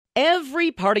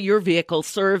Every part of your vehicle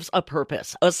serves a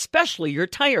purpose, especially your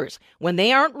tires. When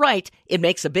they aren't right, it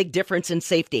makes a big difference in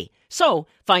safety. So,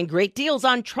 find great deals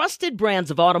on trusted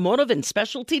brands of automotive and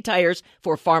specialty tires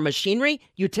for farm machinery,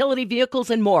 utility vehicles,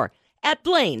 and more at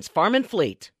Blaine's Farm and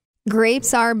Fleet.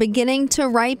 Grapes are beginning to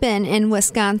ripen in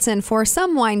Wisconsin for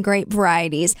some wine grape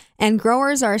varieties, and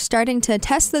growers are starting to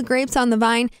test the grapes on the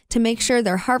vine to make sure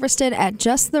they're harvested at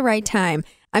just the right time.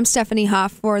 I'm Stephanie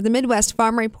Hoff for the Midwest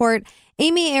Farm Report.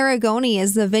 Amy Aragoni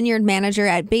is the vineyard manager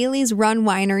at Bailey's Run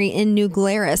Winery in New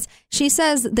Glarus. She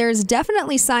says there's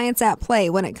definitely science at play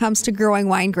when it comes to growing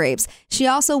wine grapes. She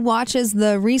also watches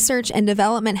the research and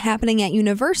development happening at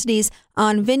universities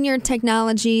on vineyard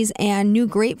technologies and new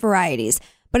grape varieties.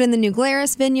 But in the New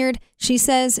Glarus vineyard, she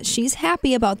says she's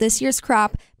happy about this year's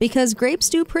crop because grapes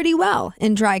do pretty well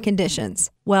in dry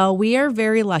conditions. Well, we are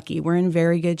very lucky. We're in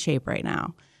very good shape right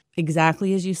now.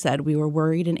 Exactly as you said, we were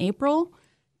worried in April.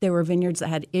 There were vineyards that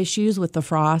had issues with the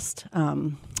frost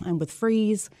and with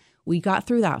freeze. We got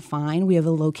through that fine. We have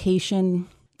a location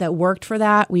that worked for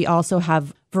that. We also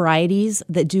have varieties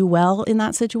that do well in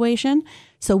that situation.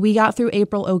 So we got through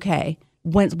April okay.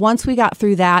 Once we got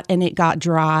through that and it got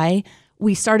dry,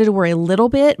 we started to worry a little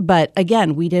bit. But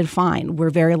again, we did fine. We're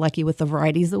very lucky with the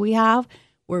varieties that we have.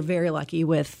 We're very lucky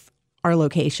with our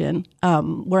location.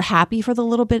 We're happy for the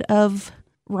little bit of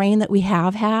rain that we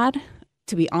have had.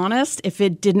 To be honest, if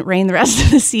it didn't rain the rest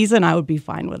of the season, I would be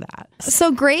fine with that.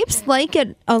 So grapes like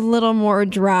it a little more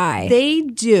dry. They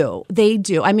do.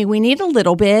 I mean, we need a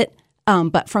little bit,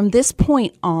 but from this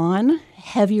point on,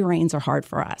 heavy rains are hard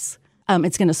for us.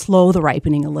 It's going to slow the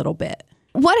ripening a little bit.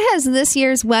 What has this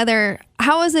year's weather,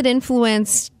 how has it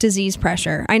influenced disease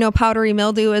pressure? I know powdery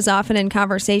mildew is often in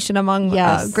conversation among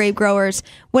grape growers.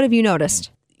 What have you noticed?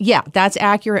 Yeah, that's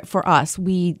accurate for us.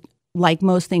 Like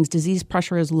most things, disease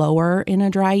pressure is lower in a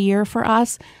dry year for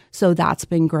us, so that's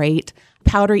been great.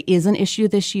 Powdery is an issue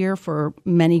this year for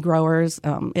many growers.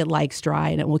 It likes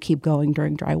dry, and it will keep going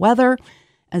during dry weather,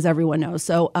 as everyone knows.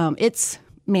 So it's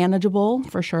manageable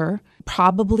for sure.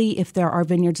 Probably if there are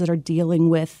vineyards that are dealing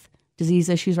with disease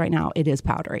issues right now, it is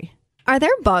powdery. Are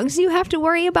there bugs you have to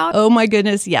worry about? Oh my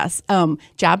goodness, yes.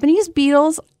 Japanese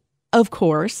beetles, of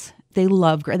course, they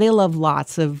love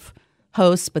lots of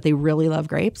hosts, but they really love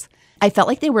grapes. I felt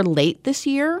like they were late this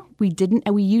year. We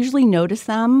usually notice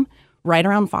them right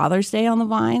around Father's Day on the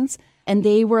vines, and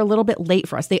they were a little bit late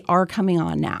for us. They are coming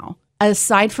on now.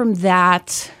 Aside from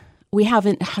that, we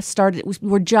haven't started.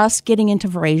 We're just getting into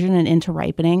veraison and into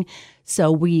ripening,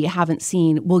 so we haven't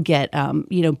seen. We'll get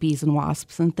bees and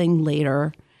wasps and things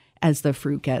later as the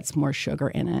fruit gets more sugar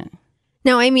in it.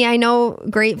 Now, Amy, I know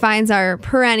grapevines are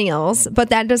perennials, but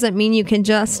that doesn't mean you can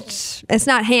it's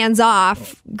not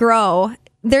hands-off grow.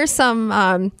 There's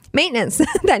some maintenance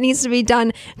that needs to be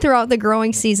done throughout the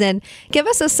growing season. Give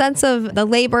us a sense of the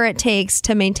labor it takes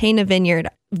to maintain a vineyard.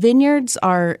 Vineyards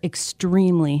are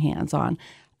extremely hands-on.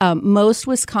 Most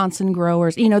Wisconsin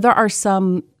growers, there are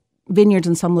some vineyards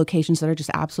in some locations that are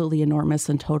just absolutely enormous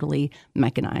and totally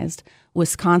mechanized.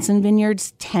 Wisconsin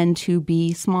vineyards tend to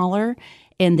be smaller,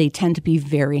 and they tend to be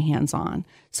very hands-on.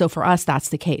 So for us, that's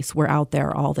the case. We're out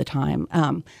there all the time.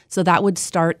 So that would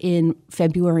start in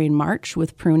February and March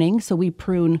with pruning. So we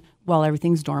prune while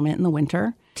everything's dormant in the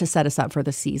winter to set us up for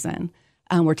the season.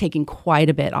 We're taking quite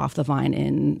a bit off the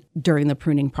vine during the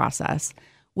pruning process.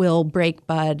 We'll break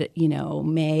bud,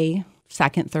 May,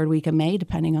 second, third week of May,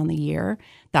 depending on the year.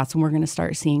 That's when we're going to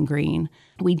start seeing green.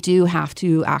 We do have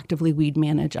to actively weed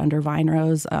manage under vine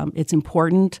rows. It's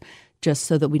important just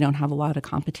so that we don't have a lot of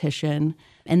competition.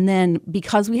 And then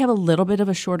because we have a little bit of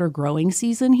a shorter growing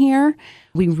season here,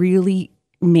 we really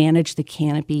manage the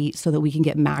canopy so that we can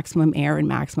get maximum air and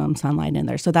maximum sunlight in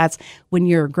there. So that's when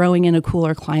you're growing in a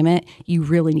cooler climate, you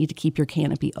really need to keep your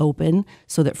canopy open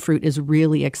so that fruit is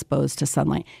really exposed to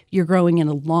sunlight. You're growing in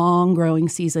a long growing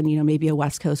season, maybe a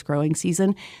West Coast growing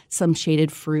season, some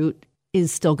shaded fruit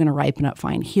is still going to ripen up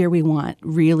fine. Here we want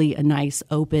really a nice,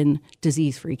 open,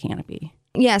 disease-free canopy.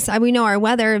 Yes, we know our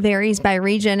weather varies by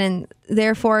region, and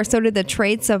therefore so do the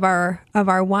traits of our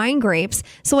wine grapes.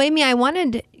 So, Amy, I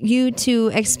wanted you to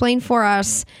explain for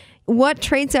us what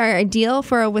traits are ideal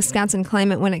for a Wisconsin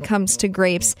climate when it comes to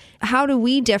grapes. How do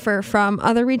we differ from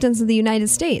other regions of the United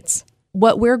States?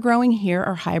 What we're growing here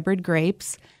are hybrid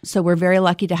grapes. So we're very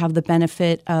lucky to have the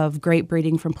benefit of grape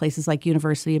breeding from places like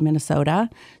University of Minnesota.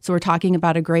 So we're talking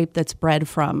about a grape that's bred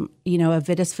from, a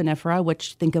Vitis vinifera,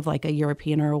 which think of like a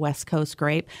European or a West Coast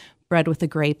grape, bred with a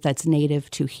grape that's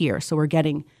native to here. So we're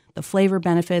getting the flavor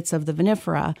benefits of the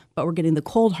vinifera, but we're getting the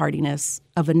cold hardiness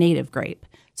of a native grape.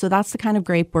 So that's the kind of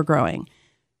grape we're growing.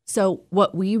 So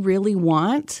what we really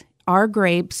want our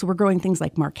grapes, we're growing things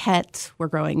like Marquette, we're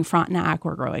growing Frontenac,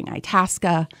 we're growing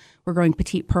Itasca, we're growing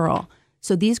Petite Pearl.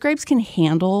 So these grapes can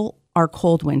handle our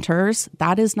cold winters.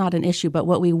 That is not an issue. But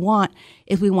what we want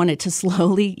is we want it to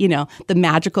slowly, the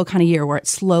magical kind of year where it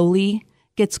slowly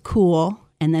gets cool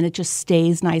and then it just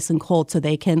stays nice and cold so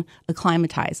they can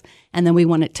acclimatize. And then we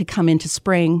want it to come into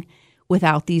spring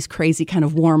without these crazy kind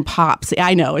of warm pops.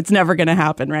 I know it's never going to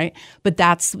happen, right? But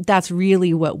that's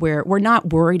really what we're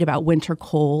not worried about winter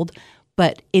cold,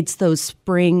 but it's those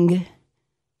spring,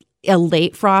 a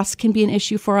late frost can be an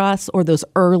issue for us, or those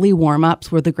early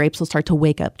warm-ups where the grapes will start to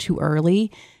wake up too early.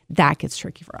 That gets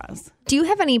tricky for us. Do you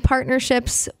have any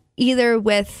partnerships either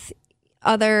with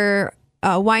other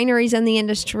wineries in the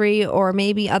industry or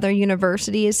maybe other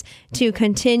universities to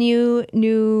continue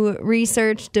new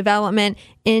research development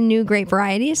in new grape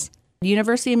varieties? The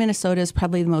University of Minnesota is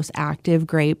probably the most active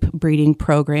grape breeding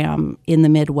program in the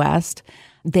Midwest.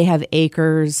 They have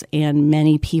acres and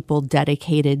many people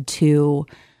dedicated to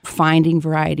finding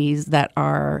varieties that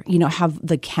are, have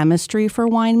the chemistry for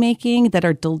winemaking,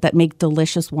 that make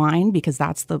delicious wine, because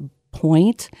that's the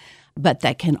point, but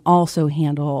that can also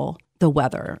handle the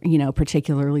weather,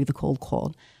 particularly the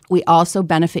cold. We also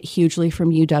benefit hugely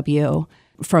from UW,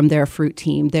 from their fruit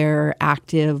team. They're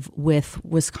active with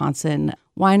Wisconsin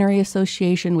Winery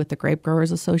Association, with the Grape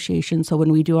Growers Association. So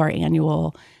when we do our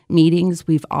annual meetings,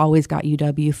 we've always got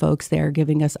UW folks there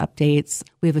giving us updates.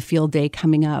 We have a field day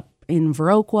coming up in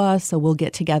Viroqua, so we'll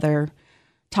get together,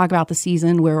 talk about the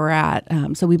season, where we're at.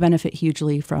 So we benefit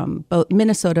hugely from both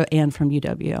Minnesota and from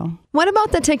UW. What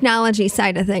about the technology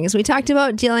side of things? We talked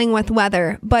about dealing with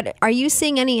weather, but are you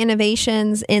seeing any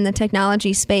innovations in the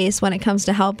technology space when it comes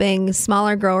to helping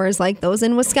smaller growers like those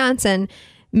in Wisconsin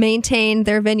maintain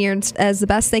their vineyards as the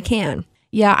best they can?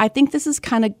 Yeah, I think this is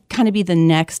kind of be the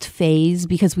next phase,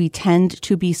 because we tend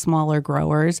to be smaller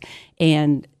growers,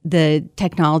 and the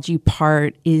technology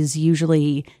part is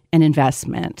usually an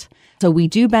investment. So we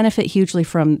do benefit hugely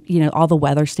from, all the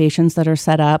weather stations that are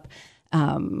set up.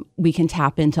 We can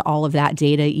tap into all of that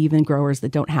data, even growers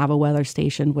that don't have a weather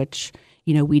station, which,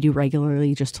 we do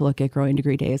regularly just to look at growing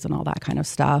degree days and all that kind of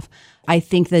stuff. I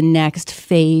think the next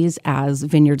phase as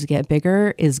vineyards get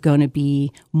bigger is going to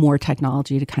be more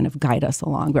technology to kind of guide us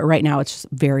along. But right now it's just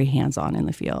very hands-on in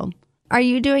the field. Are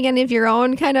you doing any of your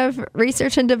own kind of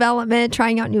research and development,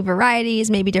 trying out new varieties,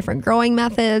 maybe different growing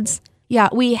methods? Yeah,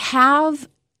 we have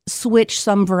switch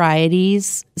some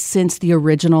varieties since the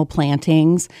original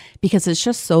plantings, because it's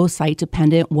just so site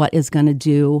dependent what is going to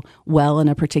do well in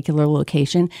a particular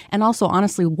location. And also,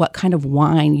 honestly, what kind of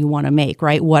wine you want to make,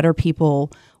 right? What are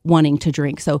people wanting to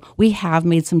drink? So we have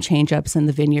made some change ups in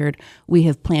the vineyard. We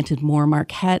have planted more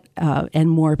Marquette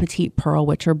and more Petite Pearl,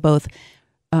 which are both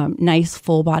nice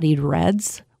full-bodied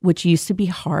reds, which used to be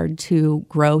hard to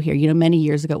grow here. Many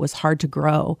years ago, it was hard to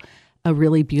grow a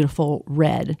really beautiful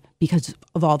red because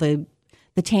of all the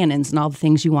tannins and all the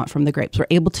things you want from the grapes. We're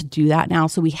able to do that now.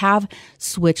 So we have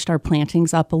switched our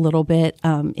plantings up a little bit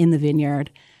in the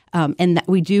vineyard. And that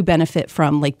we do benefit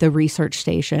from like the research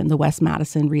station, the West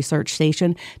Madison Research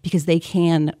Station, because they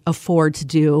can afford to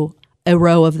do a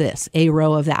row of this, a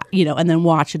row of that, and then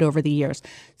watch it over the years.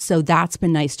 So that's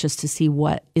been nice just to see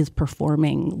what is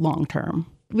performing long term.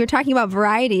 We're talking about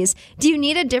varieties. Do you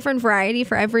need a different variety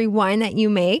for every wine that you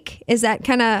make? Is that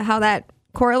kind of how that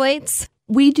correlates?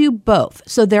 We do both.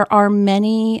 So there are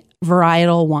many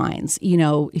varietal wines.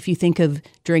 If you think of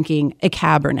drinking a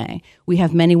Cabernet, we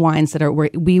have many wines that are where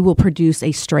we will produce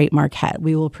a straight Marquette.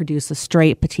 We will produce a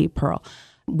straight Petite Pearl.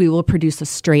 We will produce a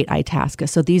straight Itasca.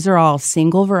 So these are all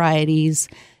single varieties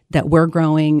that we're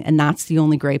growing, and that's the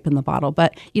only grape in the bottle.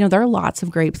 But, there are lots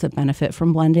of grapes that benefit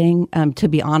from blending. To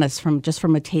be honest,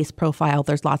 from a taste profile,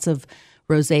 there's lots of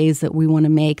rosés that we want to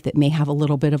make that may have a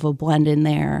little bit of a blend in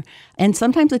there. And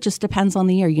sometimes it just depends on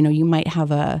the year. You might have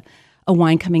a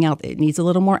wine coming out that needs a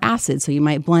little more acid. So you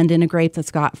might blend in a grape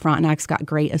that's got Frontenac's got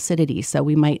great acidity. So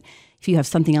we might, if you have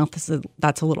something else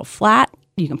that's a little flat,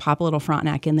 you can pop a little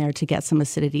Frontenac in there to get some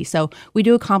acidity. So we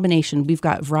do a combination. We've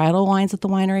got varietal wines at the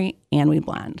winery, and we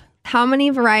blend. How many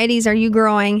varieties are you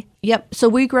growing? Yep. So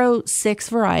we grow 6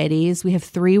 varieties. We have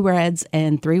 3 reds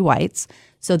and 3 whites.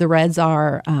 So the reds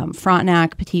are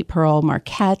Frontenac, Petite Pearl,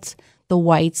 Marquette. The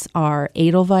whites are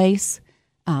Edelweiss,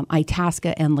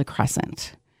 Itasca, and Le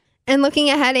Crescent. And looking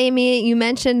ahead, Amy, you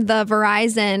mentioned the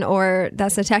Verizon, or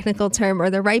that's a technical term, or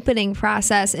the ripening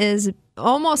process is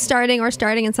almost starting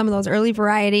in some of those early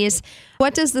varieties.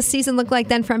 What does the season look like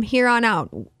then from here on out?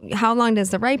 How long does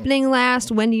the ripening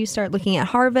last? When do you start looking at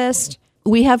harvest?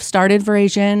 We have started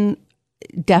veraison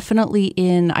definitely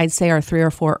in, I'd say, our 3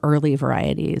 or 4 early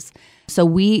varieties. So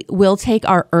we will take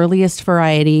our earliest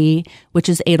variety, which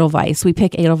is Edelweiss. We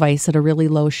pick Edelweiss at a really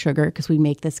low sugar because we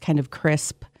make this kind of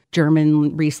crisp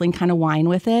German Riesling kind of wine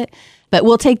with it. But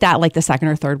we'll take that like the second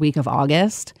or third week of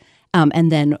August.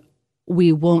 And then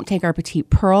we won't take our Petite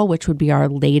Pearl, which would be our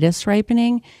latest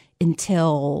ripening,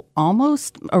 until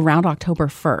almost around October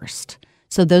 1st.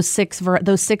 So those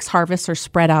six harvests are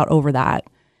spread out over that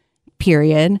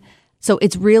period. So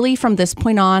it's really from this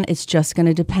point on, it's just going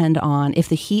to depend on if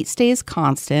the heat stays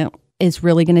constant, it's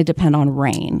really going to depend on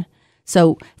rain.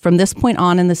 So from this point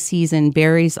on in the season,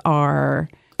 berries are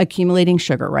accumulating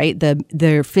sugar, right?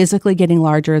 They're physically getting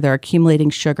larger, they're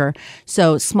accumulating sugar.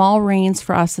 So small rains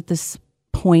for us at this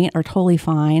point are totally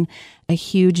fine. A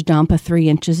huge dump of 3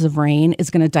 inches of rain is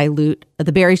going to dilute,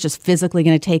 the berry's just physically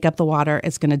going to take up the water,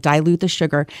 it's going to dilute the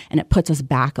sugar, and it puts us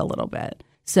back a little bit.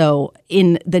 So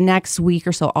in the next week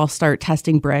or so, I'll start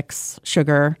testing Brix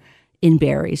sugar in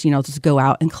berries. Just go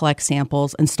out and collect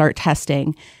samples and start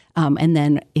testing. And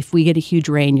then if we get a huge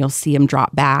rain, you'll see them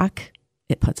drop back.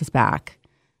 It puts us back.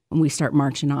 And we start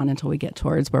marching on until we get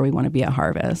towards where we want to be at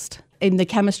harvest. And the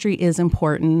chemistry is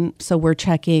important. So we're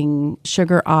checking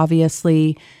sugar,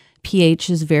 obviously. pH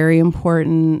is very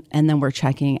important. And then we're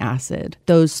checking acid.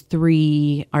 Those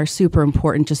 3 are super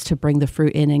important just to bring the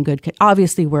fruit in good.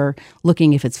 Obviously, we're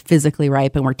looking if it's physically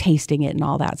ripe and we're tasting it and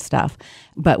all that stuff.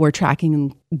 But we're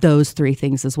tracking those 3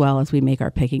 things as well as we make our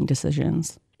picking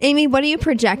decisions. Amy, what are you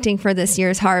projecting for this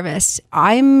year's harvest?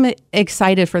 I'm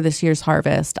excited for this year's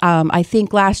harvest. I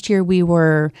think last year we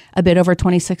were a bit over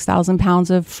 26,000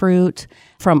 pounds of fruit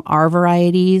from our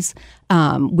varieties.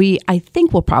 I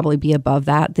think we'll probably be above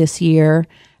that this year.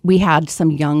 We had some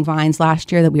young vines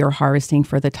last year that we were harvesting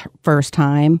for the first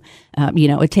time. You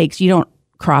don't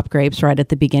crop grapes right at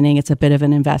the beginning. It's a bit of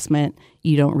an investment.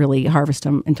 You don't really harvest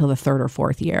them until the 3rd or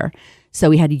 4th year. So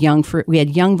we had young fruit. We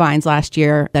had young vines last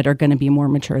year that are going to be more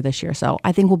mature this year. So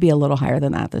I think we'll be a little higher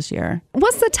than that this year.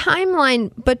 What's the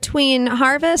timeline between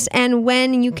harvest and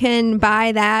when you can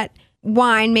buy that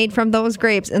wine made from those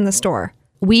grapes in the store?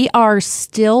 We are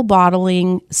still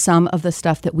bottling some of the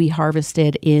stuff that we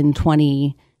harvested in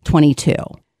 2022.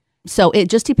 So it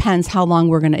just depends how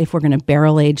long if we're going to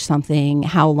barrel age something,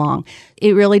 how long.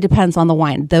 It really depends on the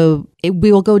wine.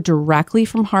 We will go directly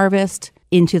from harvest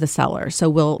into the cellar.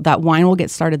 So that wine will get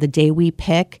started the day we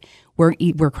pick. We're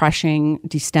crushing,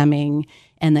 destemming,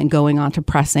 and then going on to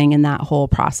pressing in that whole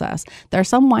process. There are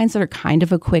some wines that are kind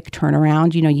of a quick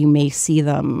turnaround. You may see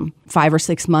them 5 or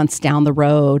 6 months down the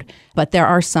road, but there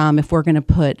are some, if we're going to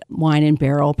put wine in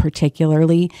barrel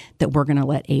particularly, that we're going to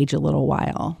let age a little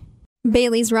while.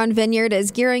 Bailey's Run Vineyard is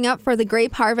gearing up for the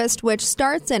grape harvest, which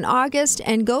starts in August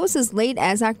and goes as late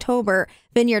as October.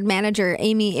 Vineyard manager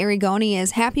Amy Arrigoni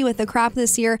is happy with the crop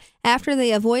this year after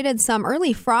they avoided some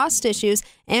early frost issues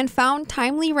and found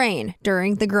timely rain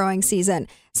during the growing season.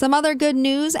 Some other good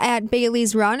news at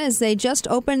Bailey's Run is they just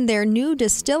opened their new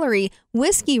distillery,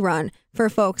 Whiskey Run, for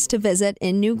folks to visit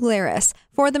in New Glarus.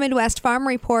 For the Midwest Farm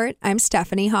Report, I'm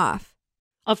Stephanie Hoff.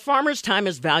 A farmer's time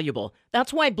is valuable.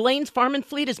 That's why Blaine's Farm and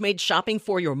Fleet has made shopping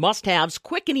for your must-haves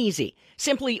quick and easy.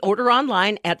 Simply order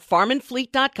online at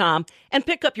farmandfleet.com and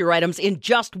pick up your items in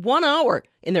just 1 hour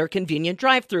in their convenient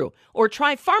drive-thru. Or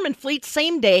try Farm and Fleet's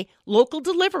same-day local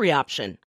delivery option.